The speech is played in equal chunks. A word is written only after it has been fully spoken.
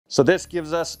So this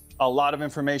gives us a lot of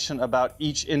information about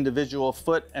each individual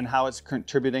foot and how it's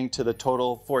contributing to the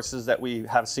total forces that we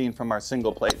have seen from our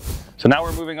single plate. So now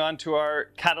we're moving on to our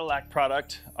Cadillac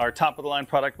product, our top of the line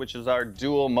product, which is our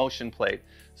dual motion plate.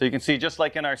 So you can see, just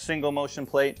like in our single motion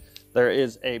plate, there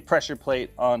is a pressure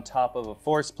plate on top of a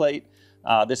force plate.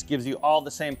 This gives you all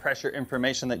the same pressure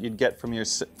information that you'd get from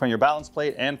your balance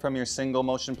plate and from your single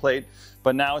motion plate,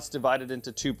 but now it's divided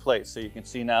into two plates. So you can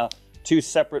see now two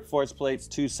separate force plates,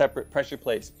 two separate pressure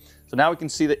plates. So now we can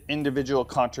see the individual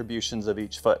contributions of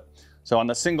each foot. So on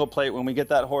the single plate, when we get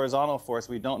that horizontal force,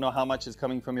 we don't know how much is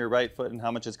coming from your right foot and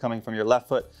how much is coming from your left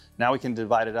foot. Now we can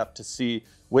divide it up to see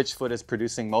which foot is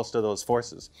producing most of those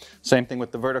forces. Same thing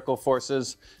with the vertical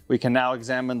forces. We can now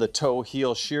examine the toe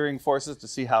heel shearing forces to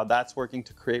see how that's working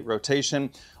to create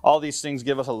rotation. All these things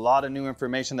give us a lot of new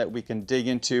information that we can dig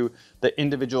into the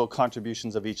individual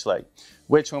contributions of each leg,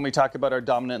 which, when we talk about our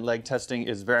dominant leg testing,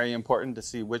 is very important to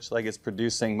see which leg is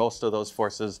producing most of those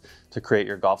forces to create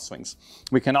your golf swings.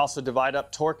 We can also divide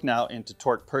up torque now into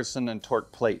torque person and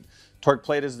torque plate. Torque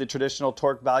plate is the traditional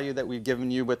torque value that we've given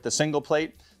you with the single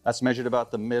plate. That's measured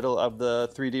about the middle of the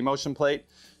 3D motion plate.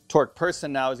 Torque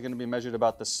person now is going to be measured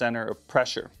about the center of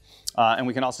pressure. And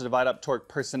we can also divide up torque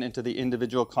person into the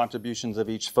individual contributions of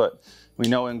each foot. We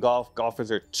know in golf, golfers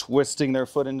are twisting their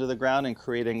foot into the ground and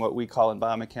creating what we call in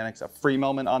biomechanics a free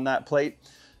moment on that plate.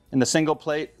 In the single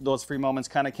plate, those free moments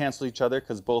kind of cancel each other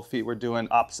because both feet were doing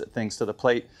opposite things to the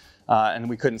plate, and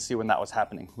we couldn't see when that was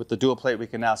happening. With the dual plate, we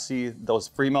can now see those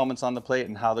free moments on the plate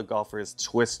and how the golfer is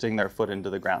twisting their foot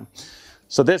into the ground.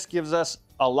 So this gives us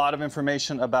a lot of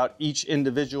information about each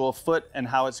individual foot and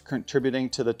how it's contributing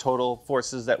to the total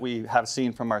forces that we have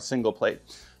seen from our single plate.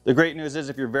 The great news is,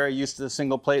 if you're very used to the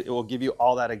single plate, it will give you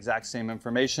all that exact same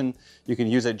information. You can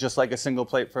use it just like a single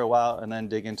plate for a while and then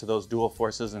dig into those dual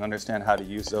forces and understand how to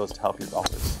use those to help your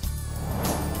golfers.